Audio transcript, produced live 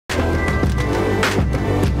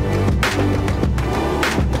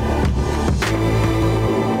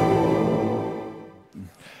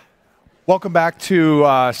Welcome back to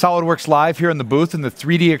SolidWorks Live here in the booth in the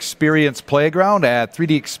 3D Experience Playground at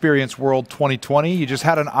 3D Experience World 2020. You just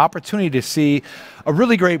had an opportunity to see a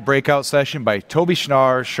really great breakout session by Toby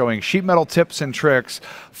Schnarr showing sheet metal tips and tricks,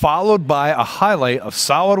 followed by a highlight of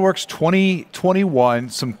SolidWorks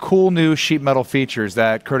 2021, some cool new sheet metal features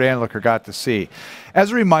that Kurt Anliker got to see.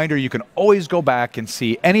 As a reminder, you can always go back and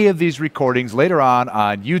see any of these recordings later on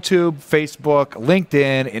YouTube, Facebook,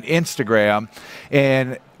 LinkedIn, and Instagram.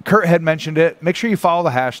 And Kurt had mentioned it. Make sure you follow the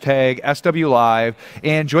hashtag SWLive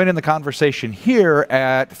and join in the conversation here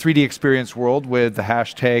at 3D Experience World with the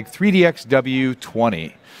hashtag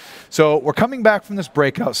 3DXW20. So we're coming back from this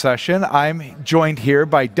breakout session. I'm joined here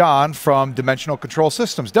by Don from Dimensional Control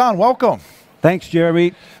Systems. Don, welcome. Thanks,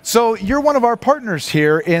 Jeremy. So you're one of our partners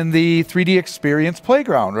here in the 3D Experience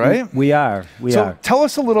Playground, right? We are. So tell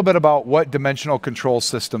us a little bit about what Dimensional Control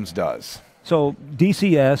Systems does. So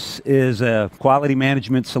DCS is a quality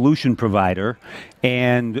management solution provider,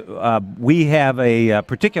 and we have a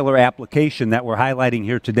particular application that we're highlighting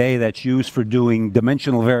here today that's used for doing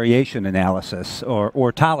dimensional variation analysis,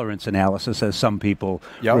 or tolerance analysis, as some people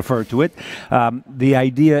refer to it. The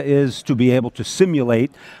idea is to be able to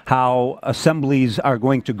simulate how assemblies are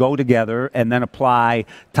going to go together and then apply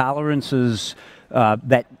tolerances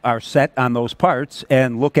that are set on those parts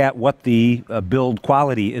and look at what the build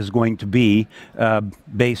quality is going to be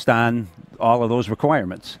based on all of those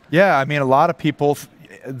requirements. Yeah, I mean, a lot of people,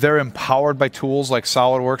 they're empowered by tools like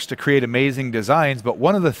SolidWorks to create amazing designs, but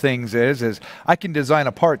one of the things is I can design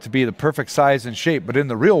a part to be the perfect size and shape, but in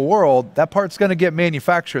the real world, that part's going to get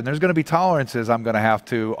manufactured, and there's going to be tolerances I'm going to have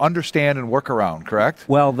to understand and work around, correct?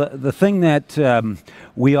 Well, the thing that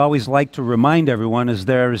we always like to remind everyone is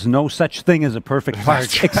there is no such thing as a perfect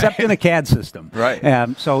part, except in a CAD system.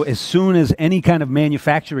 Right. So as soon as any kind of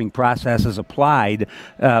manufacturing process is applied,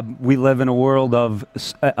 we live in a world of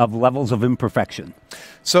levels of imperfection.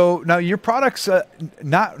 So now your product's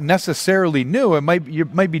not necessarily new. It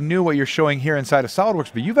might be new what you're showing here inside of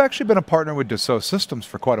SolidWorks, but you've actually been a partner with Dassault Systems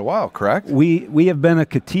for quite a while, correct? We have been a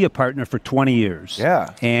CATIA partner for 20 years.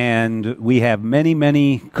 Yeah. And we have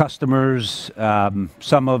many customers,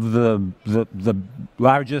 some of the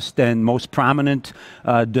largest and most prominent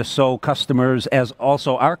Dassault customers as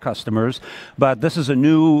also our customers. But this is a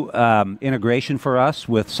new integration for us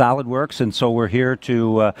with SolidWorks, and so we're here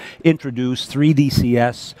to introduce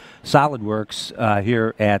 3DCS SolidWorks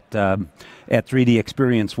here at 3D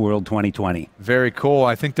Experience World 2020. Very cool.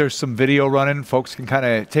 I think there's some video running. Folks can kind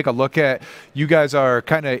of take a look at. You guys are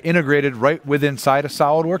kind of integrated right inside of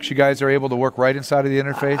SolidWorks. You guys are able to work right inside of the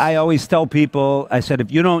interface. I always tell people, I said,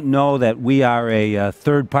 if you don't know that we are a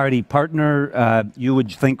third-party partner, you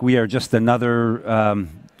would think we are just another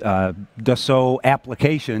Dassault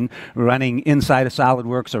application running inside of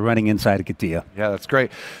SolidWorks or running inside of CATIA. Yeah, that's great.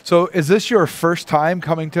 So is this your first time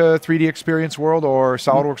coming to 3D Experience World or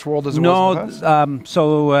SolidWorks World as it was in the past?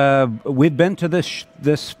 So we've been to this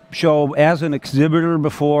show as an exhibitor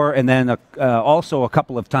before, and then also a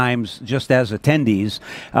couple of times just as attendees.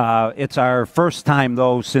 It's our first time,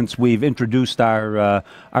 though, since we've introduced our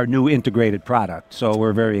new integrated product. So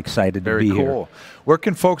we're very excited to be here. Very cool. Where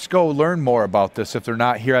can folks go learn more about this if they're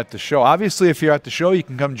not here at the show? Obviously, if you're at the show, you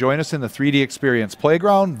can come join us in the 3D Experience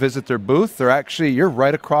Playground, visit their booth. You're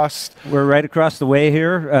right across. We're right across the way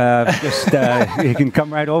here. You can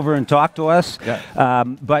come right over and talk to us. Yeah.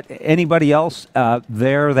 But anybody else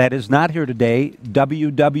there that is not here today,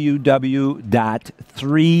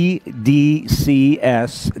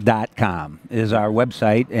 www.3dcs.com is our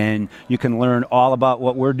website, and you can learn all about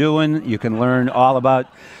what we're doing. You can learn all about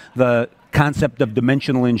the concept of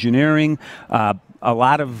dimensional engineering. There's a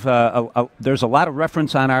lot of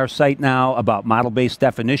reference on our site now about model-based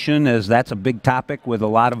definition, as that's a big topic with a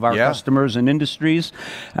lot of our customers and industries.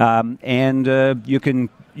 And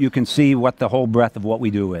you can see what the whole breadth of what we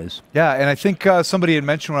do is. Yeah, and I think somebody had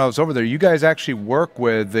mentioned when I was over there, you guys actually work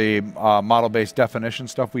with the model-based definition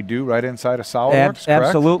stuff we do right inside of SolidWorks, correct?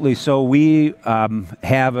 Absolutely. So we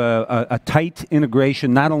have a tight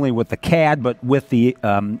integration not only with the CAD, but with the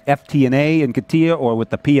FT&A in CATIA, or with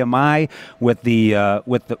the PMI, with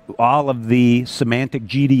all of the semantic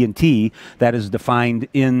GD&T that is defined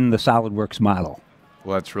in the SolidWorks model.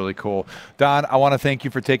 Well, that's really cool. Don, I want to thank you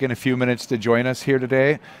for taking a few minutes to join us here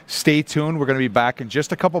today. Stay tuned. We're going to be back in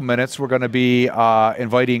just a couple minutes. We're going to be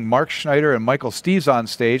inviting Mark Schneider and Michael Steves on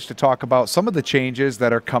stage to talk about some of the changes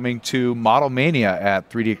that are coming to Model Mania at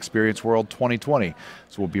 3D Experience World 2020.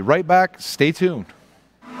 So we'll be right back. Stay tuned.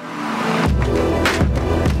 Cool,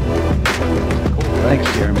 right?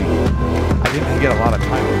 Thanks, Jeremy. I didn't get a lot of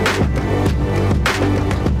time.